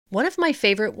One of my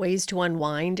favorite ways to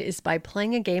unwind is by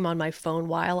playing a game on my phone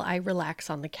while I relax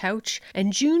on the couch,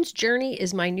 and June's Journey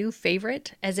is my new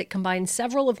favorite as it combines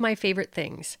several of my favorite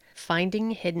things: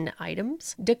 finding hidden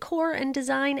items, decor and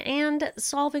design, and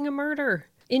solving a murder.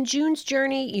 In June's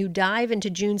Journey, you dive into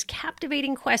June's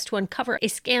captivating quest to uncover a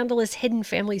scandalous hidden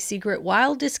family secret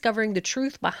while discovering the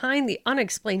truth behind the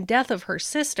unexplained death of her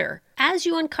sister. As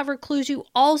you uncover clues, you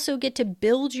also get to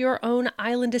build your own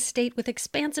island estate with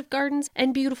expansive gardens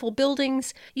and beautiful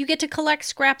buildings. You get to collect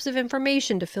scraps of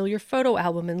information to fill your photo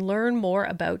album and learn more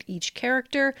about each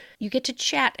character. You get to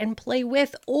chat and play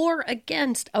with or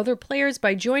against other players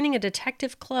by joining a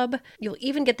detective club. You'll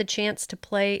even get the chance to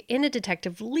play in a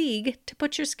detective league to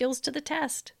put your skills to the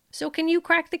test. So can you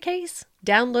crack the case?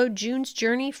 Download June's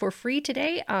Journey for free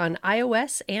today on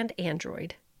iOS and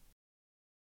Android.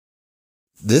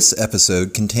 This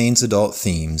episode contains adult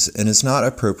themes and is not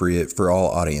appropriate for all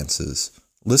audiences.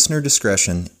 Listener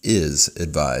discretion is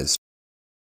advised.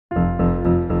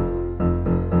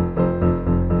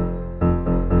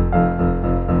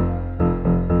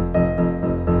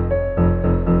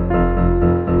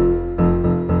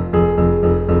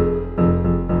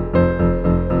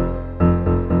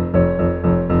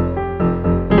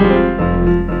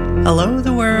 Hello,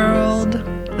 the world.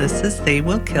 This is They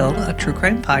Will Kill, a true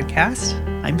crime podcast.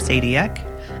 I'm Sadie Eck.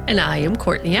 And I am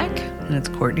Courtney Eck. And it's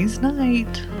Courtney's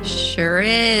night. Sure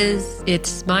is.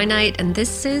 It's my night, and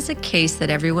this is a case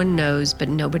that everyone knows, but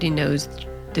nobody knows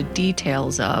the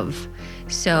details of.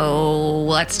 So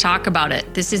let's talk about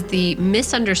it. This is the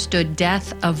misunderstood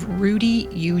death of Rudy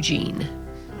Eugene.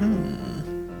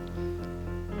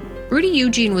 Rudy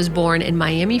Eugene was born in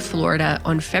Miami, Florida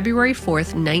on February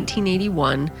 4th,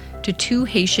 1981, to two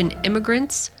Haitian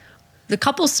immigrants. The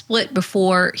couple split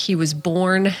before he was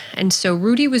born, and so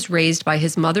Rudy was raised by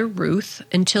his mother, Ruth,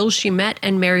 until she met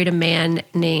and married a man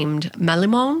named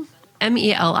Melimon,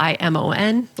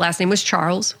 Melimon. Last name was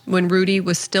Charles, when Rudy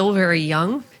was still very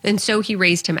young, and so he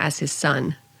raised him as his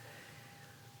son.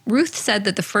 Ruth said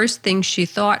that the first thing she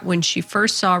thought when she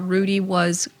first saw Rudy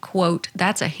was, quote,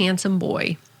 "That's a handsome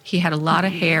boy. He had a lot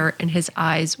of hair and his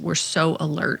eyes were so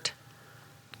alert."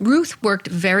 Ruth worked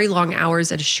very long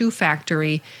hours at a shoe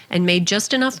factory and made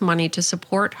just enough money to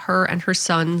support her and her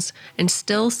sons and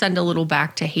still send a little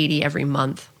back to Haiti every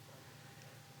month.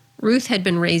 Ruth had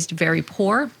been raised very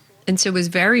poor and so was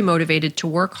very motivated to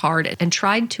work hard and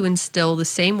tried to instill the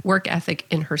same work ethic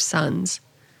in her sons.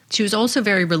 She was also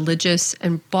very religious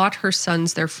and bought her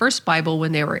sons their first Bible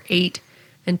when they were 8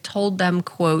 and told them,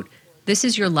 quote, "This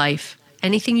is your life.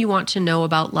 Anything you want to know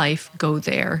about life, go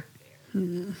there."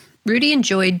 Rudy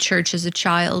enjoyed church as a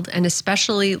child and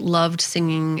especially loved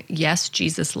singing "Yes,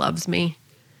 Jesus Loves Me."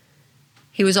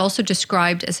 He was also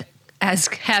described as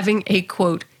having a,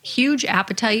 quote, "huge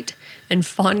appetite and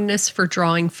fondness for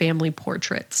drawing family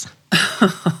portraits."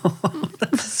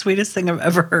 That's the sweetest thing I've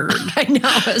ever heard. I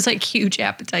know. It was like huge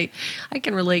appetite. I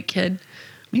can relate, kid.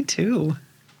 Me too.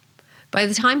 By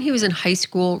the time he was in high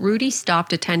school, Rudy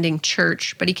stopped attending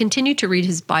church, but he continued to read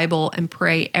his Bible and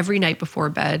pray every night before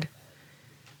bed.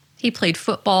 He played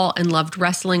football and loved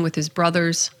wrestling with his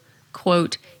brothers.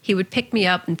 Quote, "He would pick me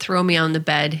up and throw me on the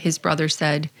bed," his brother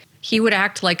said. "He would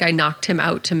act like I knocked him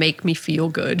out to make me feel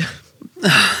good."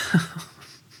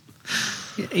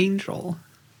 Angel.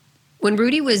 When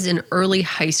Rudy was in early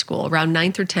high school, around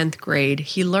 9th or 10th grade,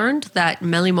 he learned that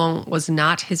Melimon was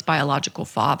not his biological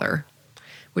father,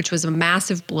 which was a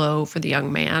massive blow for the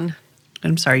young man.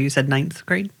 I'm sorry, you said 9th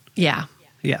grade? Yeah.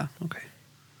 Yeah, okay.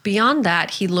 Beyond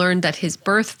that, he learned that his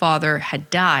birth father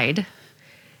had died,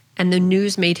 and the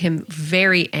news made him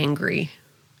very angry.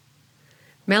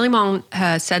 Melimon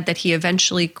said that he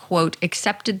eventually, quote,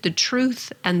 "accepted the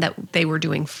truth and that they were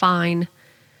doing fine,"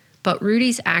 but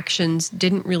Rudy's actions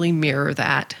didn't really mirror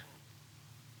that.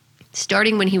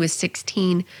 Starting when he was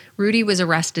 16, Rudy was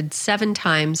arrested 7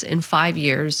 times in 5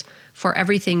 years for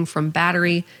everything from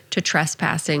battery to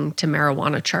trespassing to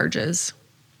marijuana charges.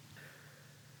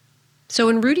 So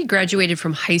when Rudy graduated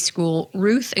from high school,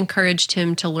 Ruth encouraged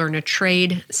him to learn a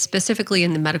trade, specifically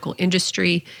in the medical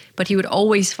industry, but he would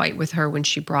always fight with her when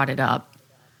she brought it up.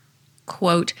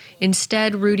 Quote,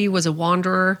 "Instead, Rudy was a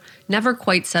wanderer, never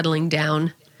quite settling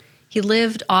down. He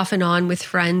lived off and on with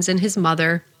friends and his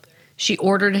mother. She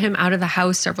ordered him out of the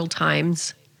house several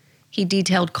times. He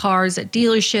detailed cars at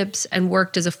dealerships and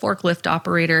worked as a forklift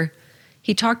operator.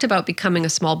 He talked about becoming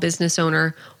a small business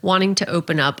owner, wanting to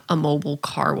open up a mobile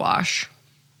car wash."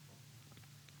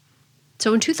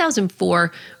 So in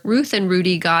 2004, Ruth and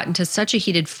Rudy got into such a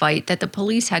heated fight that the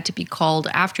police had to be called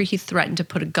after he threatened to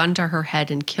put a gun to her head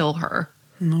and kill her.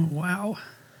 Oh, wow.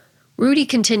 Rudy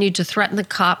continued to threaten the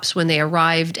cops when they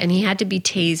arrived, and he had to be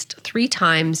tased 3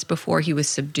 times before he was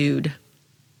subdued.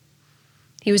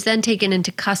 He was then taken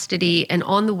into custody, and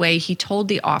on the way, he told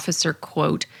the officer,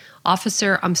 quote,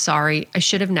 "Officer, I'm sorry. I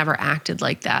should have never acted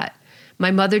like that. My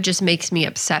mother just makes me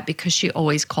upset because she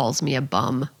always calls me a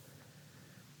bum."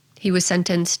 He was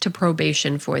sentenced to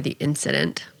probation for the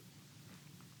incident.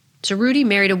 So Rudy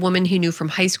married a woman he knew from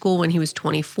high school when he was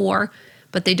 24,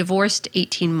 but they divorced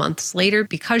 18 months later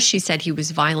because she said he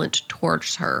was violent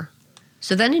towards her.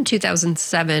 So then in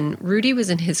 2007, Rudy was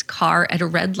in his car at a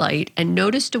red light and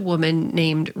noticed a woman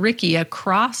named Ricky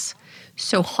cross,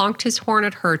 so honked his horn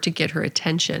at her to get her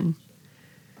attention.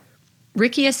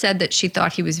 Ricky said that she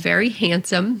thought he was very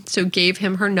handsome, so gave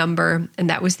him her number, and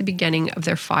that was the beginning of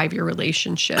their 5-year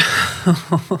relationship.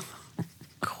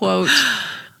 Quote,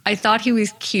 "I thought he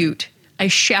was cute. I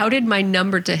shouted my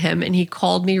number to him, and he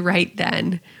called me right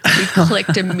then. We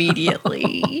clicked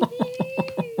immediately."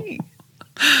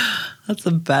 That's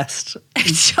the best.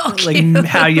 So like cute.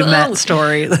 how you met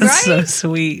story. That's Right? so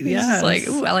sweet. He's Yeah. just like,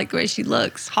 "Ooh, I like the way she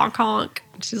looks. Honk, honk."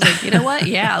 She's like, "You know what?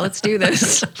 Yeah, let's do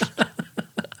this."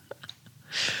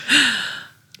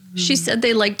 She said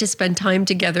they liked to spend time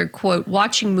together, quote,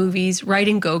 "watching movies,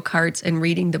 riding go-karts, and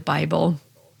reading the Bible."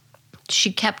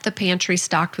 She kept the pantry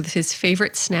stocked with his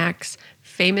favorite snacks,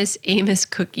 famous Amos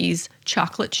cookies,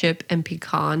 chocolate chip, and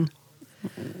pecan.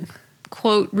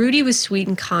 Quote, "Rudy was sweet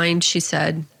and kind," she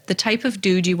said. "The type of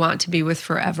dude you want to be with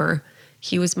forever.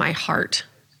 He was my heart."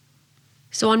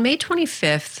 So on May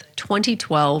 25th,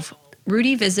 2012,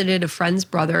 Rudy visited a friend's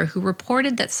brother who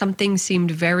reported that something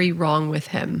seemed very wrong with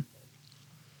him.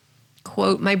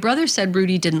 Quote, "My brother said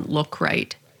Rudy didn't look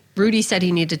right. Rudy said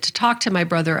he needed to talk to my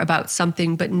brother about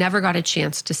something, but never got a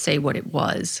chance to say what it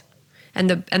was." And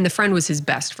the friend was his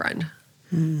best friend.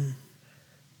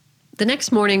 The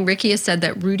next morning, Ricky said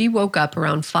that Rudy woke up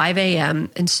around 5 a.m.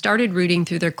 and started rooting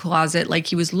through their closet like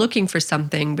he was looking for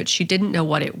something, but she didn't know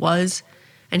what it was,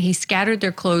 and he scattered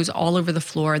their clothes all over the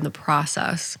floor in the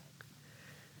process.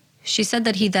 She said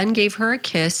that he then gave her a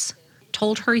kiss,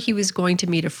 told her he was going to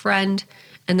meet a friend,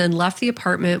 and then left the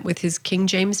apartment with his King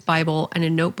James Bible and a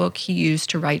notebook he used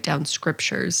to write down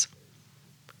scriptures.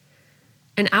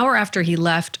 An hour after he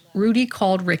left, Rudy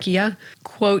called Ricky.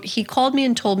 Quote, "He called me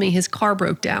and told me his car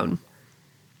broke down.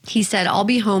 He said, 'I'll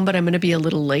be home, but I'm going to be a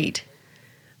little late.'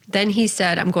 Then he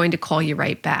said, 'I'm going to call you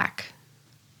right back.'"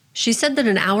 She said that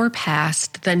an hour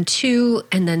passed, then 2,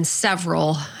 and then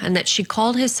several, and that she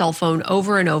called his cell phone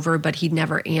over and over, but he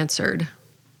never answered.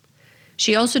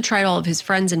 She also tried all of his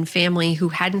friends and family who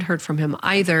hadn't heard from him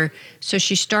either, so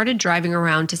she started driving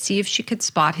around to see if she could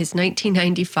spot his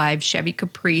 1995 Chevy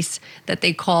Caprice that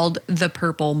they called the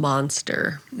Purple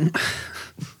Monster.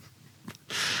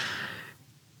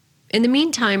 In the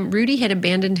meantime, Rudy had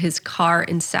abandoned his car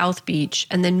in South Beach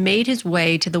and then made his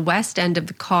way to the west end of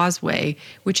the causeway,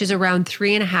 which is around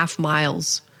 3.5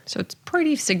 miles. So it's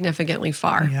pretty significantly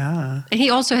far. Yeah. And he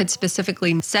also had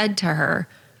specifically said to her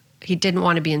he didn't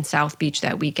want to be in South Beach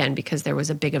that weekend because there was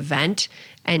a big event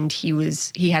and he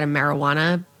had a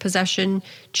marijuana possession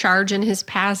charge in his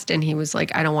past, and he was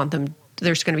like, "I don't want them,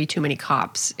 there's going to be too many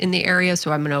cops in the area,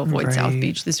 so I'm going to avoid South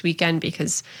Beach this weekend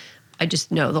because I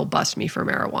just know they'll bust me for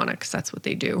marijuana because that's what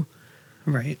they do."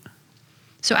 Right.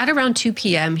 So at around 2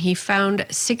 p.m., he found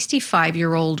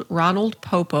 65-year-old Ronald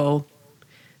Popo,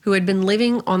 who had been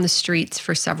living on the streets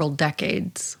for several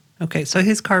decades. Okay, so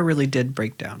his car really did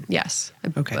break down. Yes,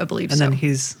 Okay. I believe and so. And then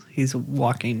he's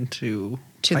walking to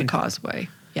the causeway.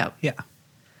 Yep. Yeah.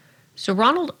 So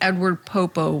Ronald Edward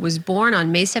Popo was born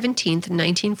on May 17th,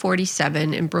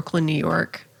 1947 in Brooklyn, New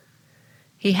York.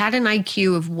 He had an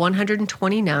IQ of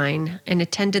 129 and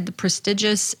attended the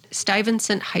prestigious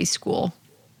Stuyvesant High School.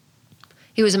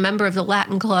 He was a member of the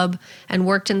Latin Club and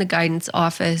worked in the guidance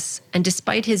office, and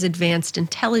despite his advanced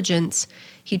intelligence,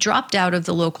 he dropped out of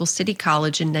the local city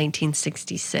college in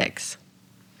 1966.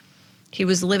 He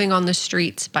was living on the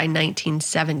streets by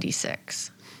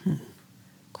 1976.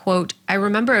 Quote, "I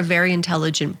remember a very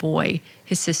intelligent boy,"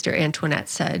 his sister Antoinette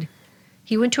said.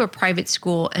 "He went to a private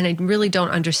school, and I really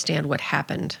don't understand what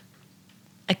happened."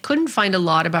 I couldn't find a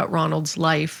lot about Ronald's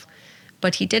life,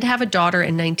 but he did have a daughter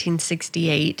in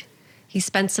 1968. He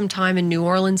spent some time in New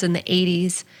Orleans in the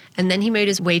 80s, and then he made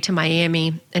his way to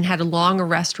Miami and had a long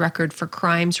arrest record for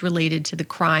crimes related to the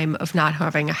crime of not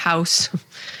having a house.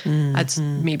 That's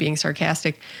me being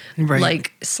sarcastic. Right.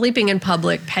 Like sleeping in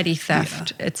public, petty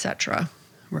theft, etc.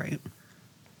 Right.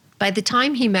 By the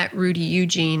time he met Rudy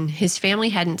Eugene, his family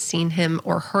hadn't seen him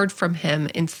or heard from him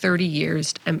in 30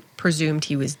 years and presumed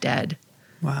he was dead.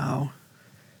 Wow.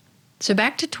 So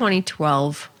back to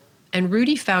 2012, and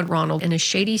Rudy found Ronald in a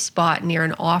shady spot near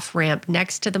an off-ramp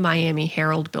next to the Miami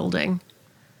Herald building.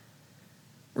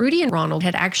 Rudy and Ronald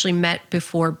had actually met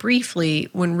before briefly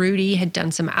when Rudy had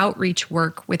done some outreach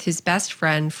work with his best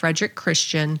friend, Frederick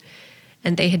Christian,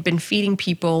 and they had been feeding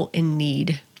people in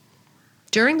need.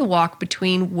 During the walk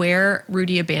between where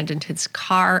Rudy abandoned his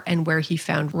car and where he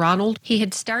found Ronald, he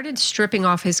had started stripping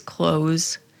off his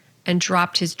clothes and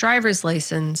dropped his driver's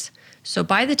license, so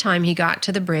by the time he got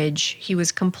to the bridge, he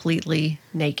was completely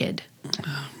naked.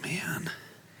 Oh, man.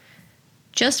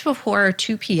 Just before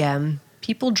 2 p.m.,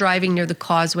 people driving near the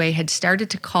causeway had started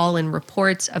to call in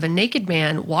reports of a naked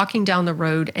man walking down the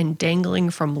road and dangling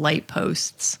from light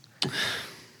posts.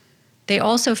 They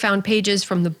also found pages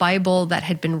from the Bible that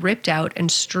had been ripped out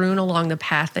and strewn along the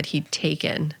path that he'd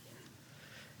taken.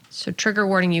 So trigger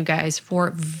warning, you guys,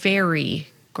 for very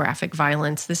graphic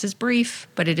violence. This is brief,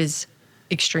 but it is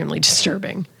extremely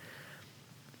disturbing.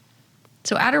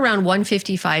 So at around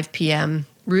 1:55 p.m.,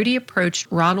 Rudy approached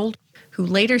Ronald, who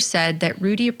later said that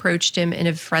Rudy approached him in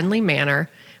a friendly manner,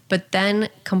 but then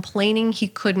complaining he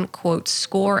couldn't, quote,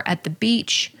 score at the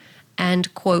beach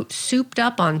and, quote, souped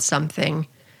up on something,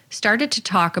 started to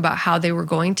talk about how they were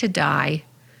going to die,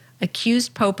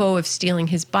 accused Popo of stealing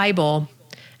his Bible,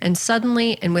 and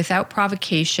suddenly and without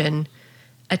provocation,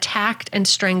 attacked and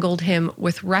strangled him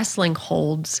with wrestling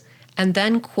holds, and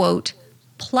then, quote,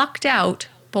 plucked out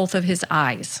both of his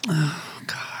eyes. Oh,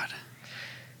 God.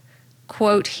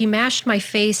 Quote, he mashed my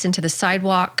face into the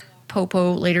sidewalk,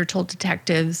 Popo later told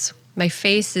detectives. My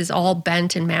face is all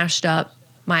bent and mashed up.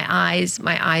 My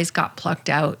eyes got plucked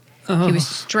out. Oh. He was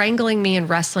strangling me in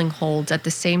wrestling holds at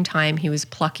the same time he was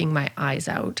plucking my eyes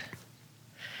out.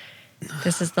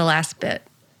 This is the last bit.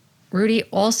 Rudy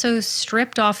also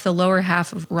stripped off the lower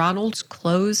half of Ronald's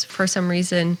clothes for some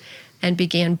reason and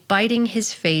began biting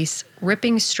his face,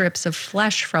 ripping strips of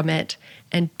flesh from it,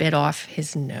 and bit off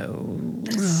his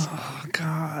nose. Oh,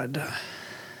 God.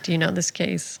 Do you know this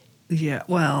case? Yeah,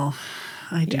 well,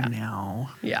 I do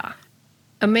now. Yeah.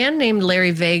 A man named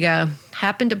Larry Vega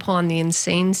happened upon the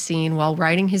insane scene while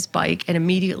riding his bike and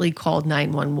immediately called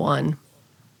 911.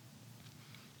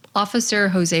 Officer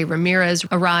Jose Ramirez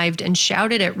arrived and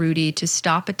shouted at Rudy to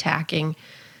stop attacking,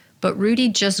 but Rudy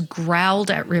just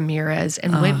growled at Ramirez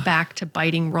and went back to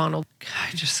biting Ronald.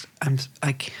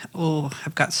 I can't,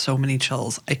 I've got so many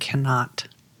chills. I cannot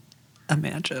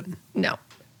imagine. No.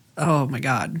 Oh my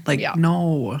God.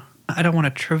 No. I don't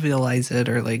want to trivialize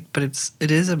it but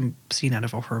it is a scene out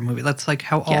of a horror movie. That's like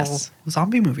how all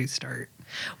zombie movies start.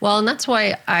 Well, and that's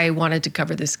why I wanted to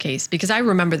cover this case, because I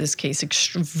remember this case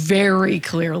very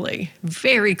clearly.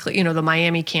 Very clear. You know, the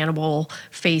Miami cannibal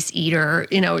face eater,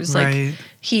 it's like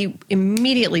he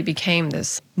immediately became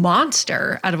this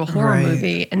monster out of a horror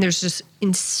movie. And there's just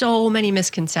so many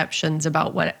misconceptions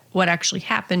about what actually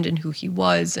happened and who he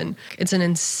was. And it's an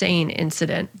insane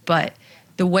incident. But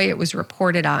the way it was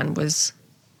reported on was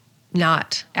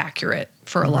not accurate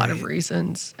for a lot of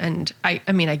reasons. And I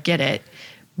get it,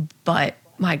 but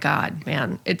my God,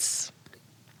 man, it's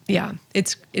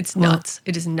nuts.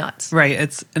 It is nuts. Right.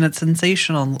 It's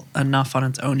sensational enough on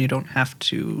its own. You don't have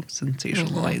to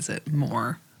sensationalize it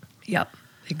more. Yep,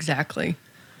 exactly.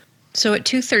 So at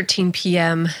 2:13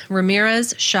 p.m.,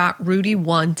 Ramirez shot Rudy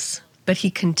once, but he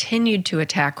continued to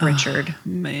attack Richard. Oh,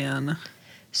 man.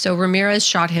 So Ramirez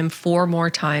shot him 4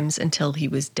 more times until he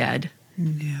was dead.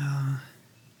 Yeah.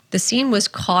 The scene was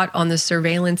caught on the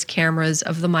surveillance cameras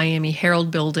of the Miami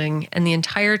Herald building, and the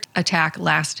entire attack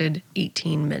lasted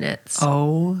 18 minutes.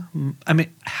 Oh, I mean,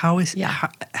 how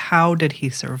did he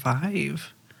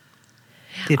survive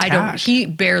the attack? He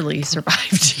barely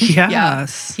survived. Yes.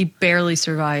 Yeah, he barely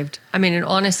survived. I mean, and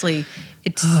honestly,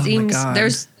 it seems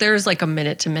there's like a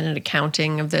minute-to-minute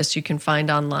accounting of this you can find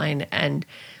online, and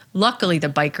luckily the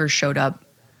bikers showed up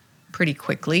pretty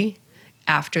quickly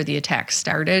after the attack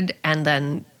started, and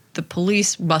then the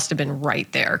police must have been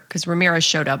right there because Ramirez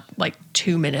showed up like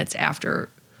 2 minutes after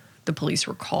the police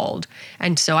were called.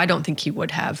 And so I don't think he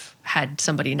would have had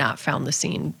somebody not found the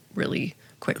scene really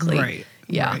quickly. Right.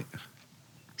 Yeah. Right.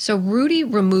 So Rudy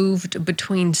removed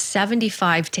between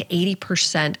 75 to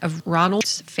 80% of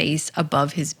Ronald's face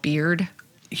above his beard.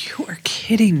 You are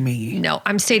kidding me. No,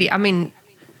 I'm Sadie. I mean,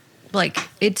 like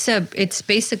it's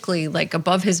basically like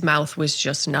above his mouth was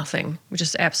just nothing,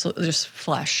 just absolutely just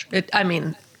flesh.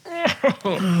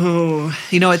 Oh,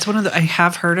 it's one of the, I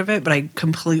have heard of it, but I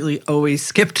completely always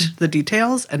skipped the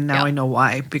details, and now I know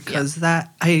why, because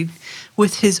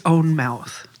with his own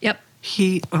mouth. Yep.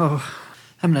 I'm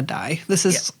gonna die. This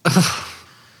is,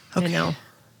 okay. I know.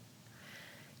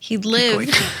 He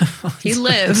lived. He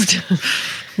lived.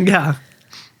 Yeah.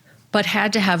 but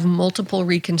had to have multiple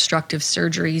reconstructive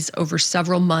surgeries over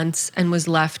several months and was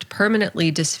left permanently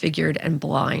disfigured and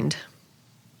blind.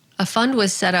 A fund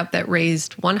was set up that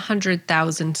raised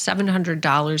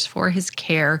 $100,700 for his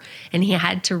care, and he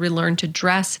had to relearn to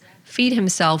dress, feed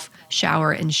himself,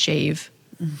 shower, and shave.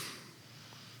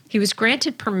 He was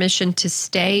granted permission to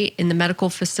stay in the medical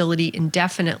facility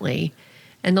indefinitely,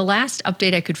 and the last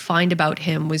update I could find about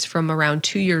him was from around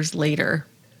 2 years later.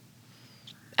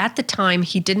 At the time,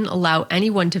 he didn't allow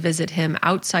anyone to visit him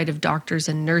outside of doctors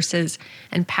and nurses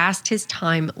and passed his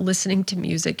time listening to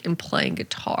music and playing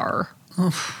guitar.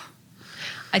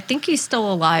 I think he's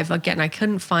still alive. Again, I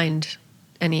couldn't find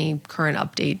any current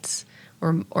updates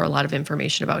or a lot of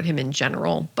information about him in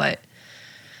general, but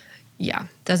yeah,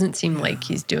 doesn't seem like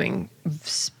he's doing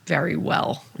very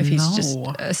well if he's just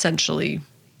essentially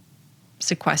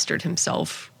sequestered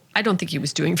himself. I don't think he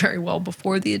was doing very well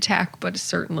before the attack, but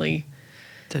certainly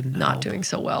not doing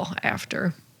so well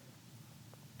after.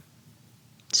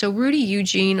 So Rudy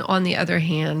Eugene, on the other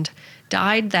hand,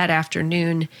 died that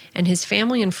afternoon, and his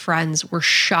family and friends were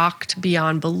shocked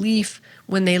beyond belief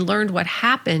when they learned what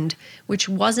happened, which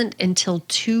wasn't until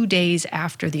 2 days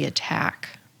after the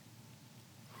attack.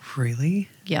 Really?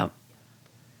 Yep.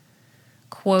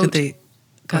 Quote.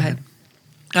 Go ahead.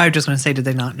 I was just going to say, did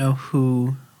they not know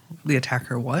who the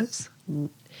attacker was?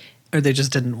 Or they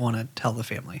just didn't want to tell the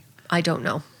family? I don't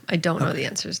know. I don't know the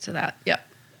answers to that. Yep.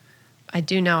 I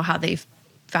do know how they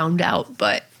found out,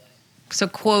 but so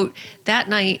quote, that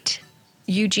night,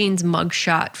 Eugene's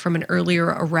mugshot from an earlier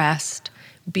arrest,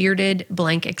 bearded,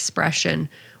 blank expression,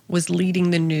 was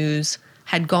leading the news,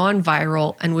 had gone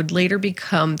viral, and would later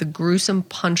become the gruesome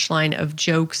punchline of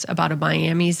jokes about a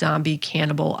Miami zombie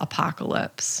cannibal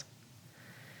apocalypse.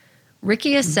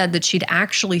 Rickia said that she'd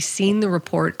actually seen the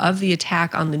report of the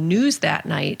attack on the news that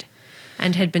night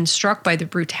and had been struck by the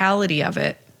brutality of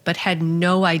it, but had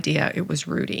no idea it was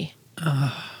Rudy.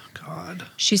 Oh, God.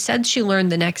 She said she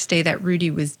learned the next day that Rudy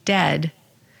was dead,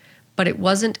 but it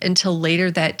wasn't until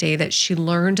later that day that she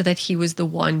learned that he was the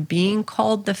one being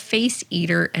called the face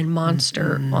eater and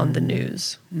monster on the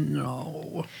news.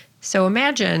 No. So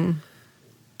imagine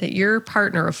that your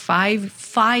partner of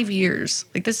five years,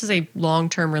 like this is a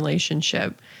long-term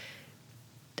relationship,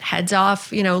 heads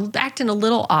off, acting a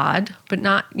little odd, but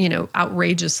not,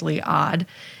 outrageously odd,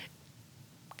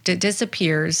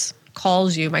 disappears,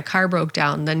 calls you, my car broke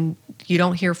down, then you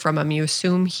don't hear from him. You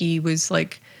assume he was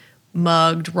like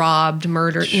mugged, robbed,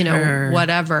 murdered,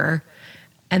 whatever.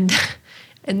 And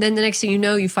then the next thing you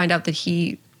know, you find out that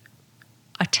he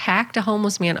attacked a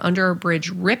homeless man under a bridge,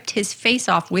 ripped his face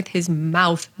off with his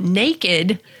mouth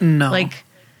naked. No. Like,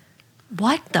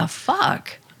 what the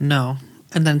fuck? No.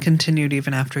 And then continued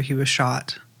even after he was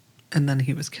shot. And then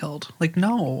he was killed. Like,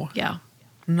 no. Yeah.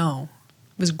 No.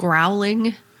 Was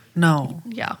growling. No.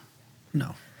 Yeah.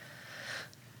 No.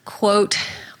 Quote,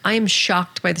 I am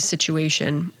shocked by the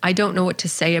situation. I don't know what to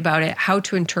say about it, how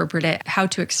to interpret it, how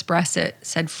to express it,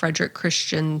 said Frederick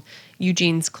Christian,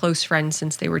 Eugene's close friend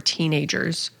since they were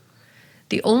teenagers.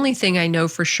 The only thing I know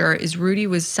for sure is Rudy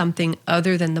was something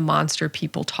other than the monster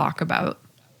people talk about.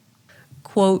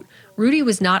 Quote, Rudy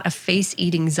was not a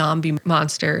face-eating zombie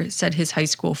monster, said his high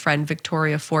school friend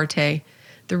Victoria Forte.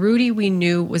 The Rudy we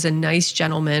knew was a nice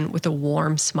gentleman with a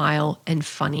warm smile and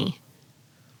funny.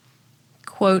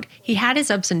 Quote, he had his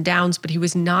ups and downs, but he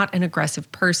was not an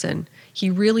aggressive person.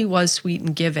 He really was sweet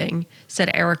and giving,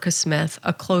 said Erica Smith,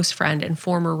 a close friend and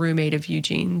former roommate of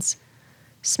Eugene's.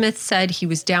 Smith said he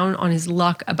was down on his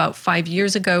luck about 5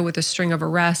 years ago with a string of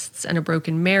arrests and a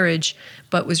broken marriage,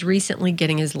 but was recently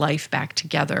getting his life back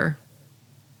together.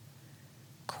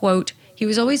 Quote, he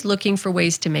was always looking for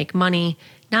ways to make money,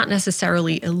 not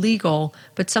necessarily illegal,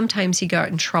 but sometimes he got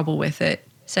in trouble with it,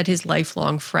 said his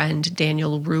lifelong friend,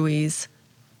 Daniel Ruiz.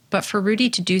 But for Rudy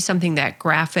to do something that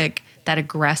graphic, that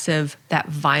aggressive, that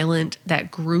violent, that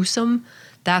gruesome,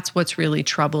 that's what's really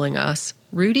troubling us.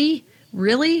 Rudy?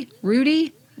 Really?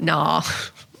 Rudy? Nah.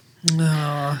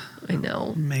 No. I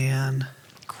know. Man.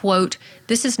 Quote,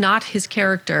 this is not his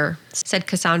character, said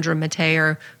Cassandra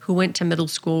Mateer, who went to middle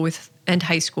school and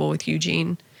high school with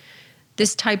Eugene.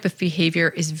 This type of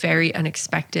behavior is very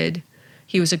unexpected.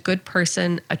 He was a good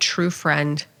person, a true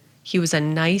friend. He was a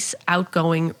nice,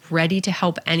 outgoing, ready to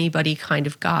help anybody kind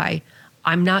of guy.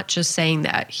 I'm not just saying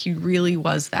that. He really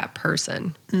was that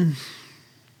person.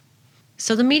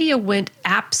 So the media went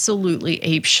absolutely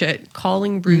apeshit,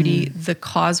 calling Rudy the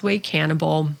Causeway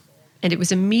Cannibal, and it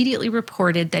was immediately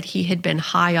reported that he had been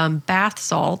high on bath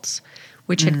salts,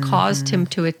 which had caused him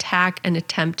to attack and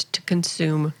attempt to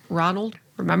consume Ronald.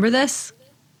 Remember this?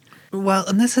 Well,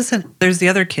 and this isn't... There's the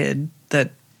other kid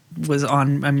that was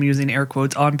on, I'm using air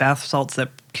quotes, on bath salts that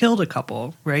killed a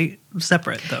couple, right?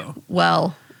 Separate, though.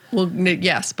 Well,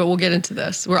 yes, but we'll get into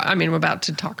this. We're about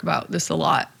to talk about this a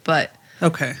lot, but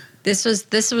okay. This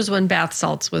was when bath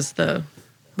salts was the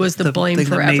blame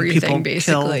for everything,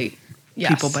 basically.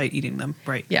 Yes. People by eating them,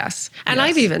 right? Yes, and yes.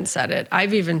 I've even said it.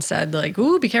 I've even said like,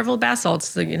 "Ooh, be careful with bath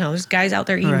salts." There's guys out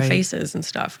there eating faces and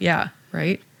stuff. Yeah,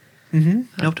 right. Mm-hmm.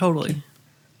 No, totally.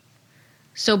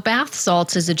 So bath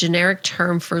salts is a generic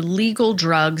term for legal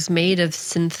drugs made of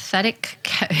synthetic.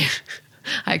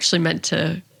 I actually meant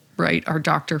to write our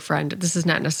doctor friend. This is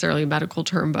not necessarily a medical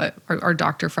term, but our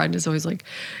doctor friend is always like,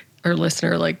 our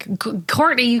listener, like,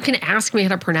 Courtney, you can ask me how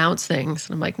to pronounce things.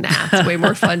 And I'm like, nah, it's way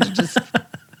more fun to just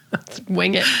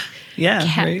wing it. Yeah,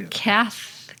 right.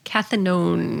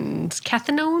 Cathinones.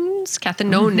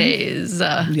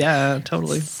 Yeah,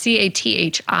 totally.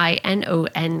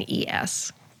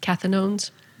 Cathinones.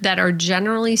 Cathinones that are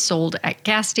generally sold at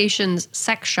gas stations,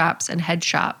 sex shops, and head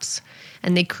shops.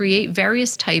 And they create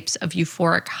various types of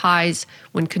euphoric highs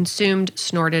when consumed,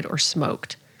 snorted, or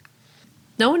smoked.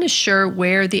 No one is sure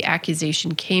where the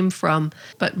accusation came from,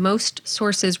 but most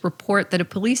sources report that a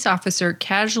police officer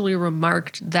casually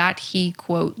remarked that he,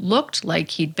 quote, looked like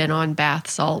he'd been on bath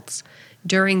salts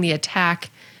during the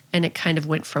attack, and it kind of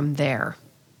went from there.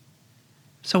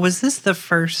 So was this the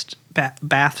first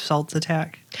bath salts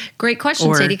attack? Great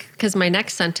question, Sadie, because my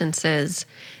next sentence is,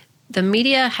 the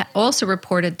media also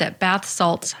reported that bath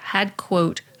salts had,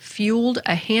 quote, fueled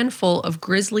a handful of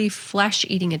grisly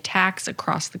flesh-eating attacks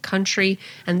across the country,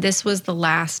 and this was the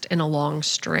last in a long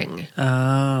string.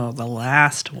 Oh, the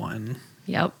last one.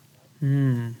 Yep.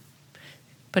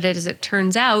 But as it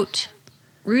turns out,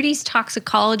 Rudy's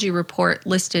toxicology report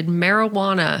listed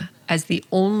marijuana as the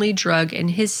only drug in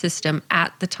his system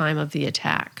at the time of the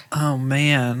attack. Oh,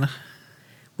 man.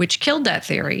 Which killed that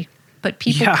theory, but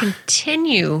people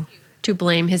continue to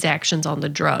blame his actions on the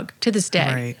drug to this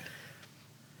day. Right.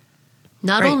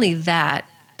 Not only that,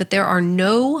 but there are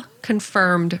no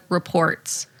confirmed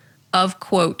reports of,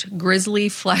 quote, grisly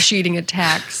flesh-eating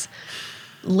attacks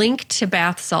linked to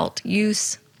bath salt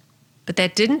use, but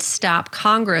that didn't stop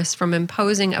Congress from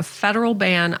imposing a federal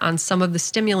ban on some of the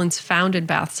stimulants found in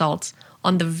bath salts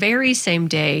on the very same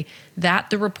day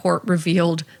that the report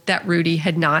revealed that Rudy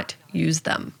had not used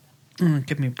them.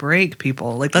 Give me a break,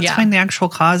 people. Like, let's find the actual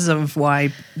cause of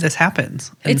why this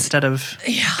happens instead of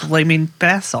blaming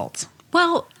bath salts.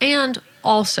 Well, and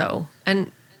also,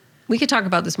 and we could talk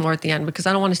about this more at the end because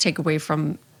I don't want to take away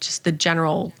from just the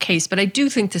general case, but I do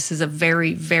think this is a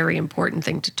very, very important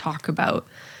thing to talk about.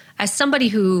 As somebody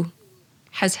who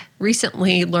has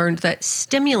recently learned that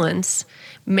stimulants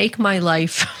make my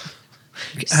life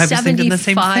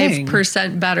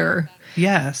 75% better.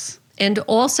 Yes. And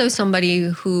also somebody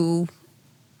who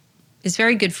is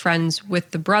very good friends with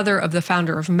the brother of the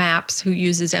founder of MAPS, who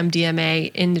uses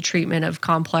MDMA in the treatment of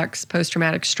complex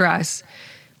post-traumatic stress.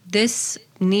 This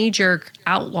knee-jerk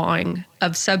outlawing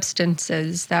of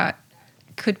substances that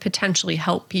could potentially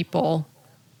help people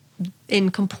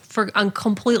on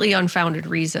completely unfounded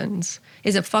reasons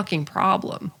is a fucking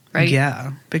problem, right?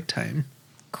 Yeah, big time.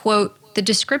 Quote, the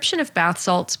description of bath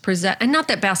salts and not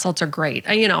that bath salts are great.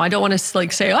 I don't want to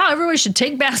say, oh, everyone should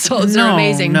take bath salts. They're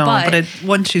amazing. No, but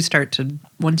once you start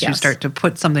to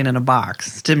put something in a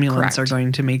box, stimulants are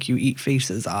going to make you eat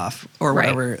faces off or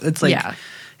whatever. It's like,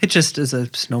 it just is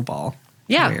a snowball.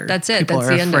 Yeah, that's it. People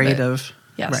that's are the end afraid of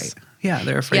it. Right. Yeah,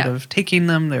 they're afraid of taking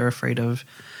them. They're afraid of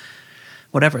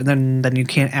whatever. Then you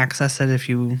can't access it if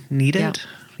you need it.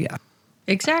 Yeah.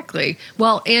 Exactly.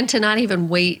 Well, and to not even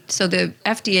wait. So the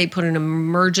FDA put an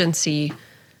emergency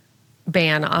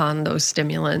ban on those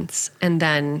stimulants. And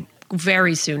then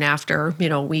very soon after,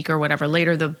 a week or whatever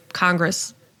later, the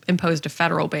Congress imposed a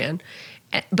federal ban.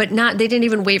 But they didn't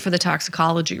even wait for the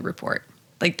toxicology report.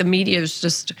 Like the media was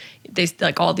just,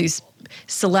 all these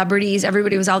celebrities,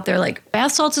 everybody was out there like,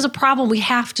 bath salts is a problem. We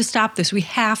have to stop this. We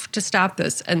have to stop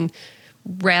this. And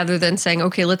rather than saying,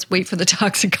 okay, let's wait for the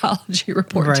toxicology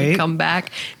report to come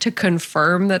back to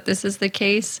confirm that this is the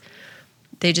case,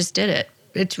 they just did it,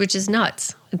 which is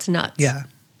nuts. It's nuts. Yeah.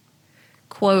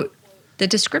 Quote, the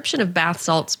description of bath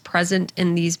salts present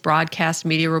in these broadcast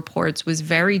media reports was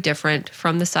very different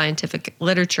from the scientific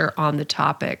literature on the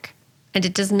topic. And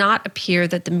it does not appear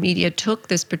that the media took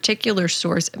this particular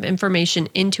source of information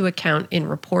into account in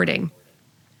reporting.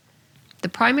 The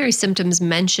primary symptoms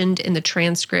mentioned in the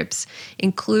transcripts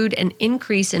include an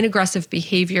increase in aggressive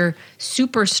behavior,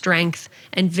 super strength,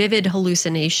 and vivid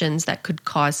hallucinations that could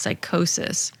cause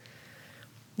psychosis.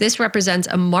 This represents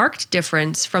a marked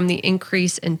difference from the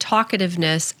increase in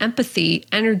talkativeness, empathy,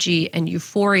 energy, and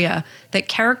euphoria that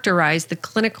characterize the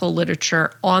clinical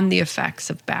literature on the effects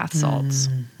of bath salts.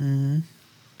 Mm-hmm.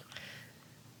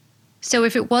 So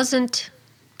if it wasn't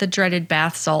the dreaded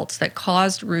bath salts that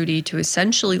caused Rudy to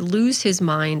essentially lose his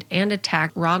mind and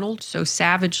attack Ronald so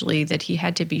savagely that he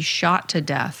had to be shot to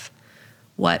death,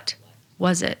 what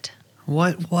was it?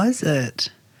 What was it?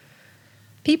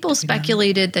 People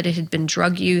speculated that it had been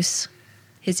drug use,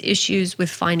 his issues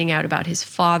with finding out about his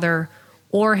father,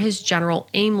 or his general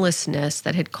aimlessness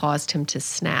that had caused him to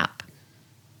snap.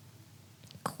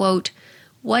 Quote,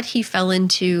 "What he fell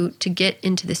into to get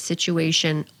into the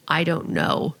situation, I don't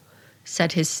know,"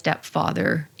 said his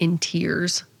stepfather in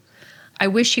tears. "I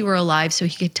wish he were alive so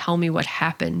he could tell me what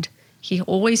happened. He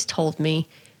always told me,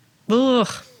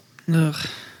 ugh,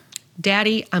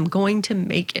 Daddy, I'm going to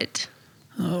make it."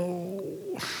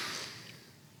 Oh.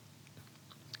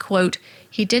 Quote,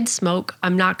 "He did smoke.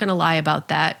 I'm not going to lie about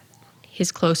that,"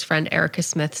 his close friend Erica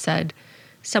Smith said.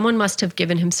 "Someone must have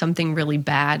given him something really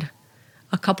bad.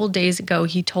 A couple days ago,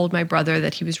 he told my brother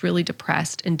that he was really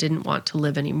depressed and didn't want to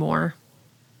live anymore."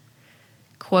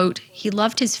 Quote, "He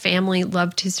loved his family,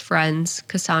 loved his friends,"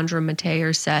 Cassandra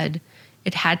Mateer said.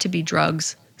 "It had to be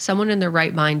drugs. Someone in their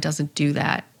right mind doesn't do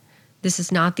that. This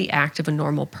is not the act of a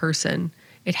normal person.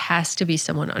 It has to be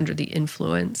someone under the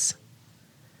influence."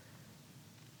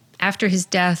 After his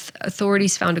death,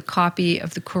 authorities found a copy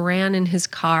of the Quran in his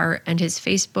car, and his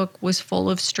Facebook was full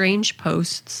of strange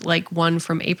posts, like one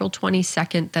from April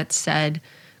 22nd that said,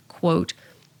 quote,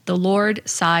 "The Lord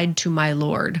sighed to my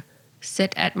Lord.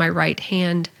 Sit at my right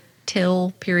hand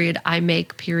till, period, I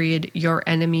make, period, your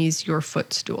enemies your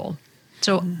footstool."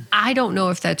 So I don't know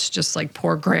if that's just like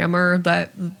poor grammar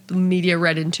that the media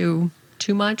read into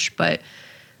too much, but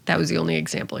that was the only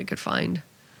example I could find.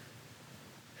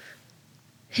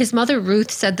 His mother,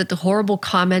 Ruth, said that the horrible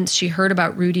comments she heard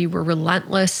about Rudy were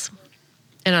relentless.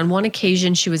 And on one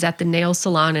occasion, she was at the nail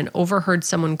salon and overheard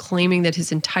someone claiming that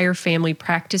his entire family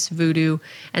practiced voodoo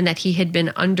and that he had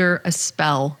been under a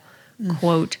spell.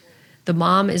 Quote, "The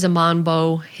mom is a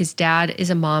Mambo, his dad is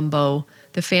a Mambo.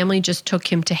 The family just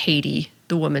took him to Haiti,"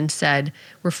 the woman said,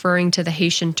 referring to the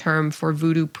Haitian term for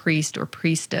voodoo priest or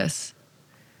priestess.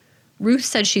 Ruth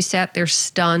said she sat there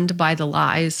stunned by the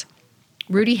lies.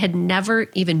 Rudy had never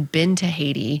even been to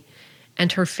Haiti,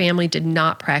 and her family did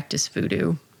not practice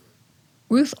voodoo.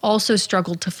 Ruth also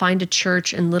struggled to find a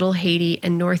church in Little Haiti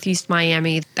and Northeast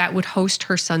Miami that would host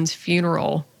her son's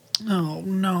funeral. Oh,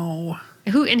 no.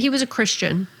 And he was a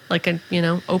Christian, like a,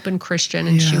 open Christian,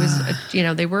 and she was,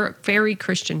 they were a very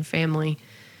Christian family.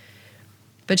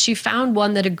 But she found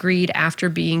one that agreed after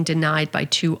being denied by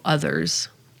two others.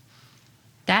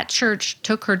 That church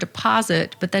took her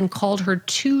deposit, but then called her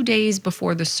 2 days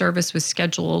before the service was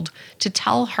scheduled to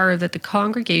tell her that the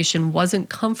congregation wasn't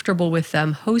comfortable with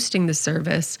them hosting the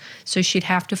service, so she'd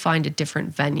have to find a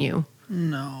different venue.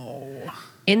 No.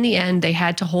 In the end, they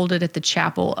had to hold it at the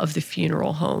chapel of the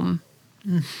funeral home.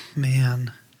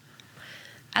 Man.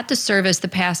 At the service, the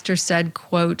pastor said,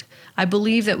 quote, "I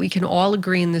believe that we can all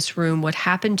agree in this room what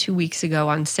happened 2 weeks ago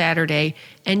on Saturday,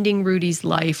 ending Rudy's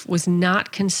life, was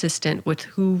not consistent with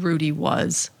who Rudy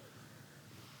was.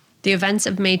 The events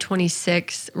of May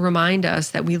 26th remind us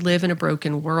that we live in a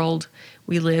broken world.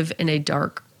 We live in a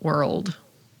dark world."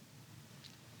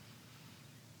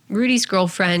 Rudy's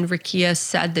girlfriend, Rikia,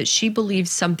 said that she believes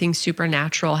something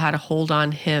supernatural had a hold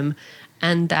on him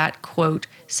and that, quote,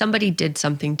 "Somebody did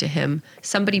something to him.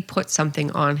 Somebody put something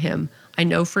on him. I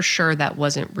know for sure that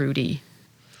wasn't Rudy."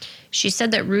 She said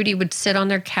that Rudy would sit on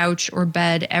their couch or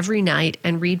bed every night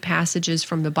and read passages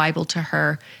from the Bible to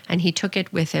her, and he took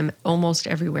it with him almost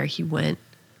everywhere he went.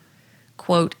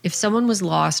 Quote, "If someone was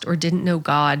lost or didn't know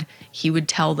God, he would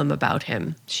tell them about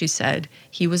him," she said.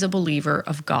 "He was a believer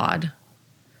of God.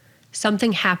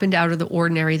 Something happened out of the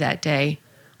ordinary that day.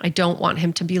 I don't want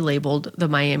him to be labeled the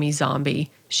Miami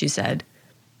zombie," she said.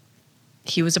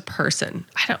 He was a person.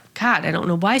 I don't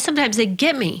know why sometimes they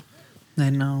get me.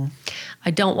 I know. I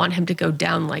don't want him to go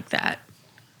down like that.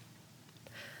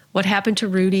 What happened to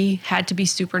Rudy had to be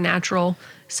supernatural,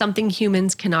 something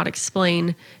humans cannot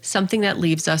explain, something that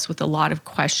leaves us with a lot of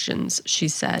questions, she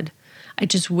said. "I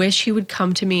just wish he would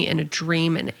come to me in a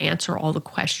dream and answer all the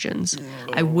questions.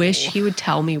 I wish he would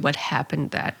tell me what happened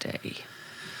that day."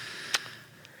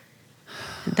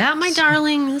 That, my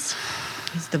darlings,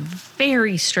 is the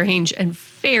very strange and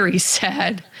very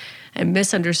sad and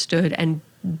misunderstood and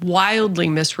wildly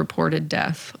misreported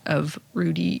death of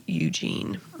Rudy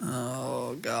Eugene.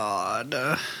 Oh, God.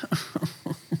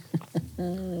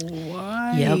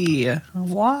 Why? Yep.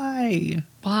 Why?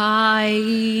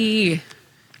 Why?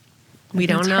 We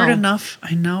don't know. It's hard enough.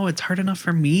 I know it's hard enough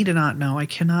for me to not know. I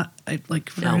cannot,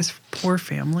 for his poor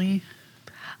family.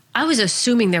 I was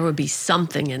assuming there would be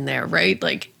something in there, right?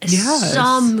 Like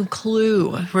some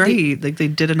clue. Right. Like they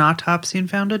did an autopsy and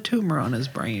found a tumor on his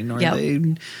brain, or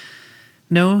they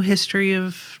no history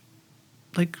of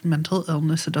like mental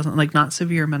illness. It doesn't, like, not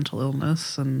severe mental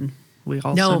illness. And we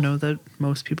also know that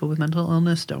most people with mental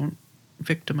illness don't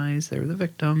victimize. They're the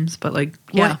victims. But like,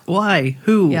 why?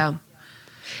 Who? Yeah.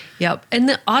 Yep. And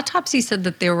the autopsy said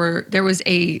that there was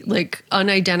a like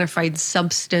unidentified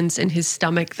substance in his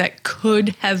stomach that could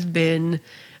have been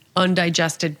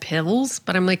undigested pills.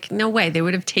 But I'm like, no way. They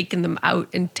would have taken them out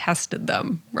and tested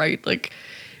them, right? Like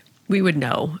we would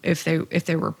know if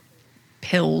there were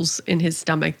pills in his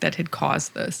stomach that had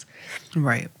caused this.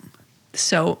 Right.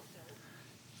 So.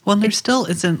 Well, and there still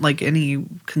isn't like any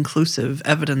conclusive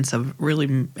evidence of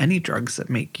really any drugs that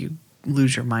make you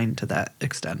lose your mind to that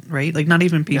extent, right? Like not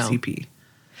even PCP. No.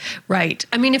 Right.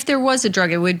 I mean, if there was a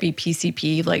drug, it would be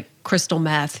PCP, like crystal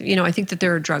meth. You know, I think that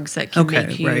there are drugs that can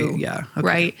make you... Right, yeah. Okay.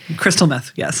 Right? Crystal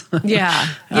meth, yes. Yeah.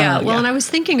 Well, and I was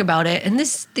thinking about it, and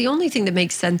the only thing that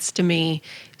makes sense to me,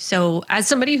 so as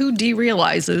somebody who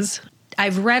derealizes,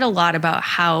 I've read a lot about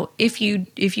how if you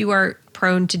are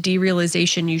prone to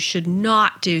derealization, you should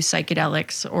not do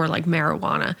psychedelics or like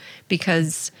marijuana,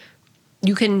 because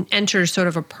you can enter sort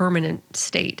of a permanent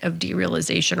state of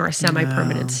derealization or a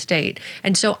semi-permanent state.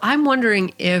 And so I'm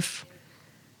wondering if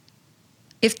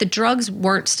the drugs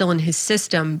weren't still in his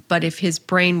system, but if his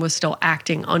brain was still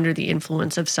acting under the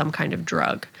influence of some kind of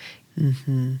drug.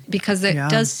 Mm-hmm. Because it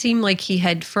does seem like he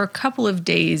had, for a couple of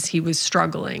days, he was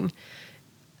struggling.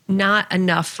 Not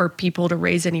enough for people to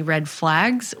raise any red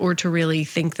flags or to really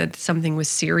think that something was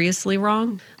seriously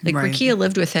wrong. Like Rakia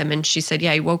lived with him, and she said,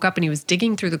 he woke up and he was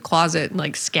digging through the closet and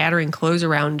like scattering clothes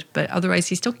around, but otherwise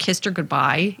he still kissed her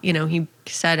goodbye. You know, he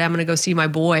said, I'm going to go see my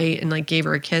boy, and like gave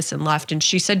her a kiss and left. And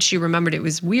she said she remembered it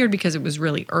was weird because it was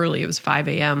really early. It was 5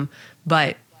 a.m.,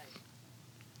 but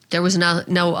there was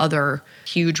no other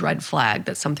huge red flag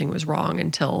that something was wrong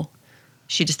until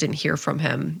she just didn't hear from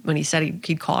him when he said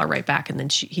he'd call her right back, and then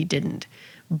he didn't.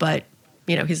 But,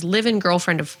 you know, his live-in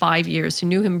girlfriend of 5 years who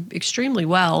knew him extremely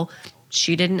well,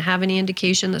 she didn't have any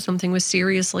indication that something was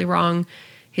seriously wrong.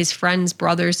 His friend's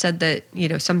brother said that, you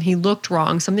know, he looked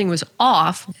wrong, something was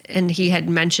off, and he had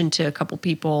mentioned to a couple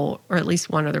people, or at least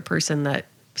one other person, that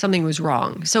something was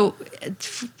wrong. So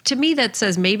to me that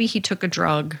says maybe he took a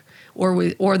drug,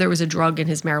 or there was a drug in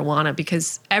his marijuana,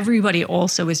 because everybody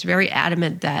also is very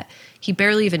adamant that he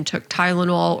barely even took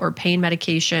Tylenol or pain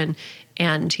medication,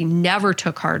 and he never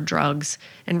took hard drugs.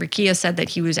 And Rakia said that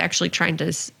he was actually trying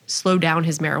to slow down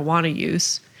his marijuana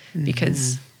use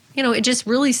because, you know, it just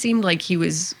really seemed like he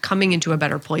was coming into a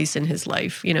better place in his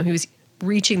life. You know, he was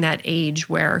reaching that age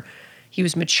where he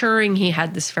was maturing. He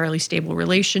had this fairly stable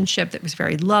relationship that was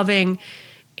very loving,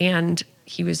 and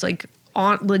he was like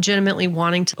legitimately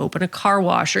wanting to open a car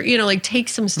wash or, you know, like take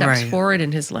some steps forward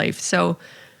in his life. So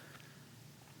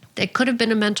it could have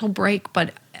been a mental break,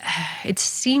 but it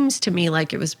seems to me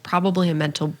like it was probably a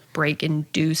mental break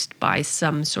induced by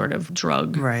some sort of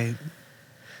drug. Right.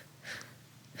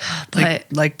 But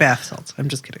like bath salts. I'm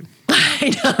just kidding.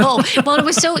 I know. Well, it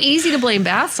was so easy to blame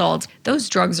bath salts. Those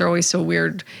drugs are always so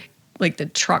weird. Like the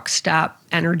truck stop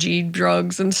energy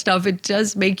drugs and stuff, it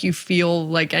does make you feel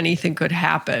like anything could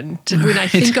happen. When I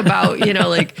think about, you know,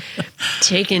 like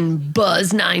taking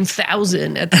Buzz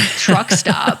 9000 at the truck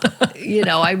stop, you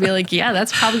know, I'd be like, yeah,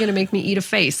 that's probably going to make me eat a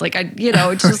face. Like,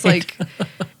 it's just like,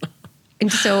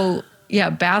 and so,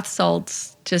 yeah, bath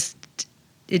salts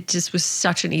it just was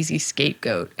such an easy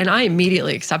scapegoat. And I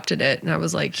immediately accepted it. And I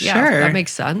was like, yeah, that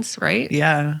makes sense, right?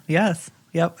 Yeah, yes.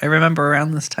 Yep. I remember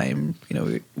around this time, you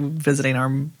know, visiting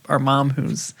our mom,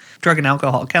 who's drug and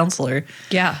alcohol counselor.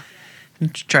 Yeah.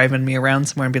 Driving me around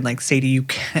somewhere and being like, Sadie, you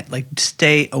can't, like,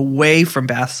 stay away from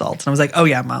bath salts. And I was like, oh,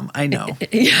 yeah, Mom, I know.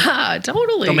 Yeah,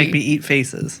 totally. Don't make me eat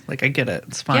faces. Like, I get it.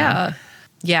 It's fine. Yeah.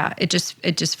 Yeah. It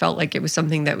just felt like it was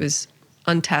something that was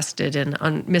untested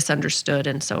and misunderstood.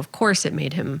 And so, of course, it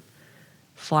made him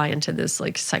fly into this,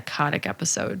 like, psychotic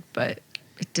episode. But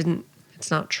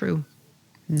it's not true.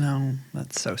 No,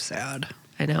 that's so sad.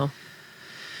 I know.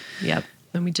 Yep.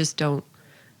 And we just don't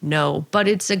know. But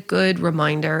it's a good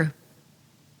reminder.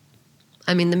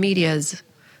 I mean, the media is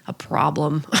a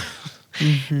problem.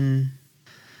 Mm-hmm.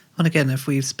 Well, again, if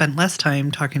we spent less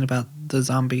time talking about the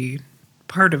zombie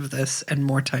part of this and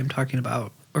more time talking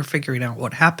about or figuring out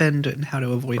what happened and how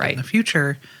to avoid it in the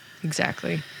future.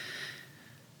 Exactly.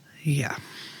 Yeah.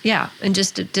 Yeah. And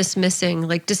just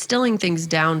distilling things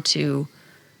down to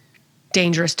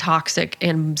dangerous, toxic,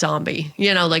 and zombie,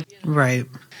 you know, like. Right.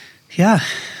 Yeah.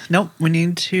 Nope. We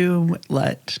need to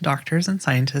let doctors and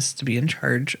scientists be in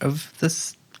charge of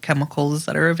this chemicals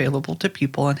that are available to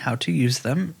people and how to use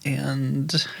them.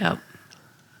 And Yep.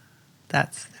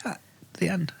 that's the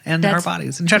end. And our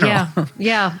bodies in general. Yeah.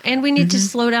 Yeah. And we need to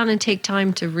slow down and take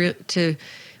time to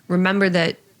remember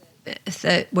that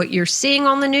what you're seeing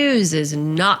on the news is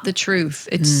not the truth.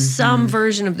 It's some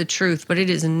version of the truth, but it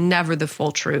is never the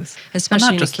full truth,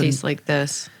 especially in a case like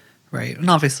this. Right. And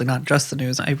obviously not just the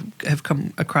news. I have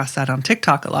come across that on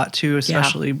TikTok a lot too,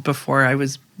 especially before I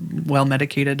was well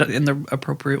medicated in the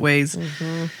appropriate ways.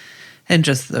 And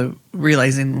just the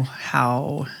realizing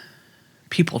how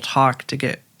people talk to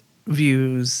get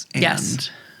views. And,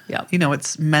 you know,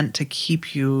 it's meant to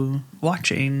keep you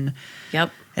watching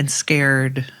and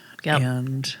scared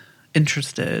and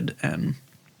interested. And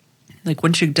like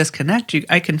once you disconnect,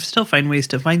 I can still find ways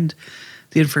to find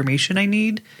the information I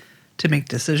need to make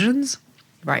decisions.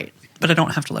 Right. But I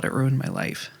don't have to let it ruin my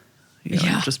life. You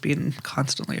know, just being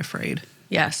constantly afraid.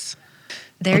 Yes.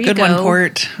 There you go. Good one,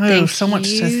 Court. Oh, so much much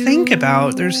to think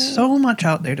about. There's so much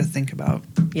out there to think about.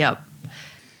 Yep.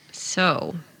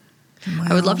 So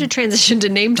I would love to transition to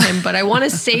name time, but I want to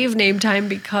save name time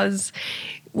because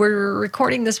we're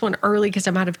recording this one early because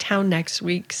I'm out of town next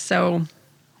week. So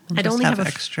I'd only have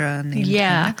extra name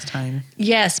time next time.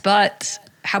 Yes, but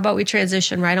how about we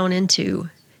transition right on into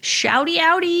Shouty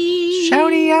Outies.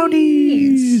 Shouty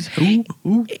Outies.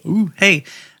 Ooh. Hey,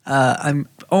 I'm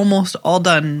almost all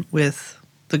done with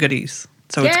the goodies.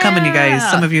 So it's coming, you guys.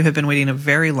 Some of you have been waiting a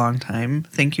very long time.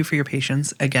 Thank you for your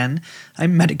patience. Again,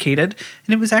 I'm medicated,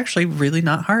 and it was actually really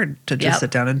not hard to just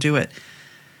sit down and do it.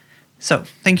 So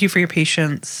thank you for your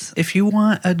patience. If you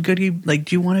want a goodie, like,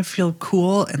 do you want to feel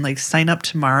cool and like sign up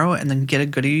tomorrow and then get a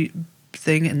goodie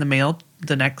thing in the mail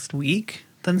the next week?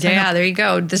 Then sign up. There you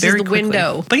go. This is the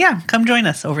window. But yeah, come join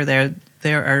us over there.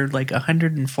 There are like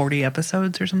 140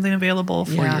 episodes or something available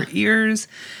for your ears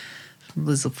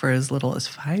for as little as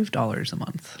 $5 a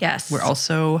month. Yes. We're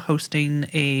also hosting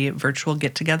a virtual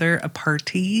get-together, a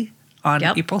party on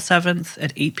April 7th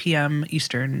at 8 p.m.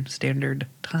 Eastern Standard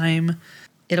Time.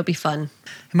 It'll be fun.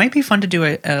 It might be fun to do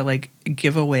a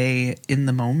giveaway in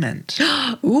the moment.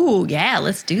 Ooh, yeah,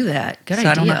 let's do that. Good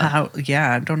idea. I don't know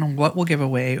I don't know what we'll give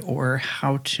away or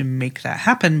how to make that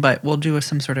happen, but we'll do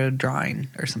some sort of drawing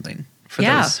or something for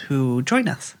those who join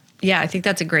us. Yeah, I think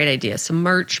that's a great idea. Some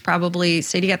merch, probably.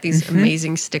 Sadie got these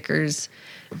amazing stickers.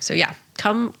 So yeah,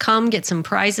 come get some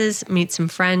prizes, meet some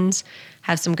friends,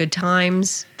 have some good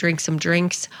times, drink some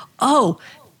drinks. Oh,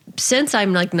 since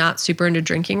I'm like not super into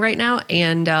drinking right now,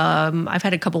 and I've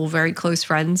had a couple of very close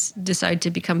friends decide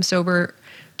to become sober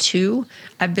too,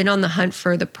 I've been on the hunt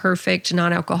for the perfect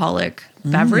non-alcoholic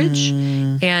beverage.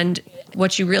 And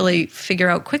what you really figure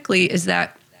out quickly is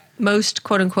that most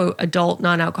quote unquote adult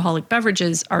non-alcoholic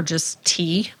beverages are just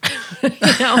tea. So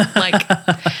I'm like,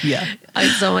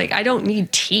 I don't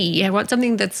need tea. I want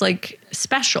something that's like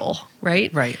special,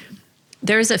 right? Right.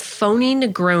 There's a phony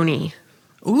Negroni.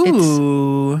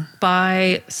 Ooh. It's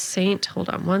by Saint. Hold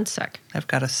on one sec. I've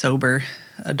got a sober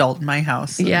adult in my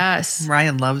house. Yes.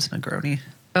 Ryan loves Negroni.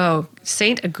 Oh,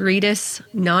 Saint Egregious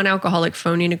non-alcoholic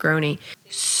phony Negroni.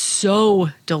 So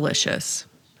delicious.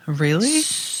 Really?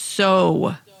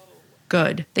 So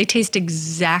good. They taste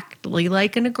exactly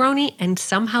like a Negroni and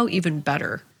somehow even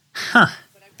better. Huh.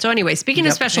 So anyway, speaking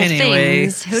of special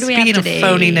things, who do we have today? Speaking of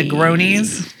phony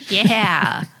Negronis.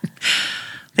 Yeah.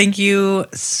 Thank you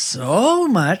so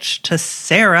much to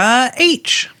Sarah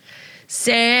H.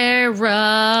 Sarah,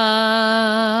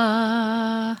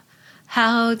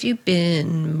 how have you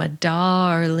been, my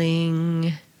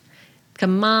darling?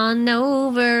 Come on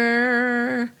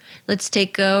over. Let's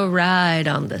take a ride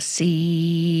on the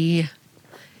sea.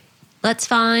 Let's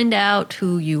find out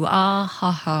who you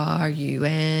are, you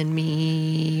and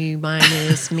me,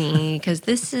 minus me, because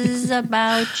this is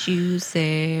about you,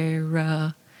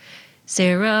 Sarah.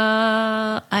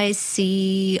 Sarah, I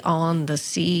see on the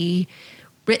sea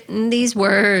written these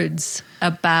words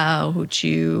about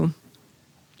you.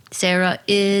 Sarah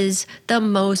is the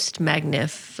most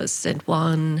magnificent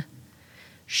one.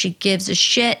 She gives a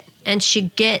shit and she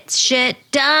gets shit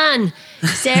done.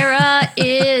 Sarah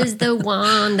is the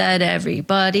one that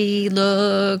everybody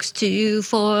looks to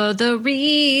for the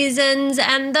reasons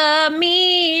and the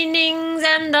meanings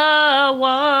and the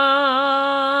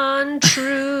one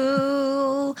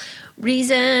true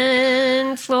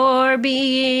reason for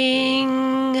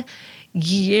being.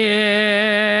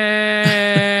 Yeah.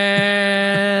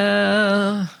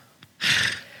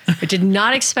 I did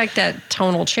not expect that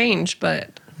tonal change,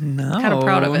 but no. I'm kind of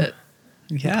proud of it.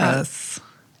 Yes.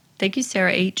 Thank you,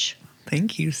 Sarah H.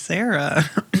 Thank you, Sarah.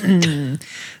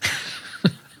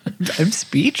 I'm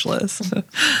speechless.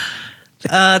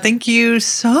 Thank you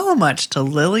so much to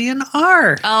Lillian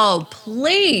R. Oh,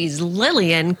 please,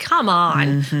 Lillian, come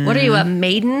on. What are you, a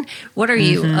maiden? What are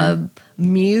you, a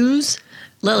muse?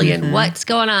 Lillian, what's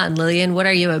going on, Lillian? What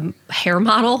are you, a hair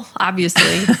model?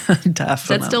 Obviously.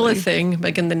 Definitely. That's still a thing.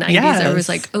 Like in the 90s, I was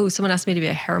like, oh, someone asked me to be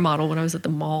a hair model when I was at the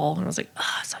mall. And I was like,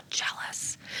 oh, so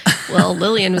jealous. Well,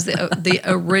 Lillian was the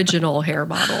original hair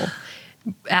model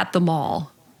at the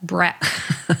mall. Breck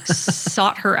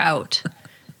sought her out,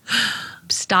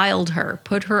 styled her,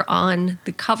 put her on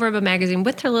the cover of a magazine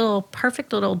with her little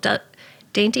perfect little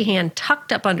dainty hand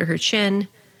tucked up under her chin.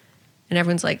 And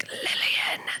everyone's like,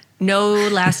 Lillian. No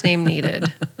last name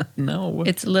needed. No.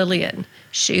 It's Lillian.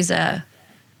 She's on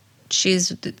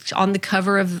the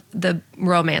cover of the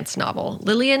romance novel.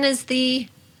 Lillian is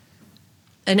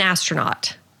an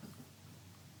astronaut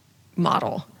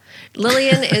model.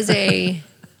 Lillian is a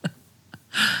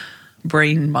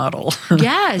brain model.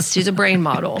 Yes, she's a brain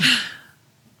model.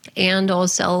 And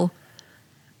also,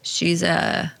 she's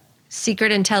a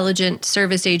secret intelligent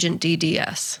service agent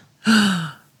DDS.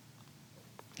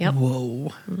 Yep.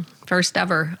 Whoa. First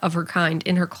ever of her kind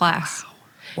in her class.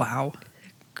 Wow.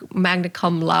 Magna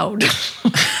cum laude.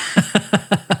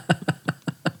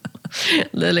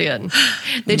 Lillian.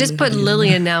 They just put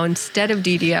Lillian now instead of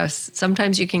DDS.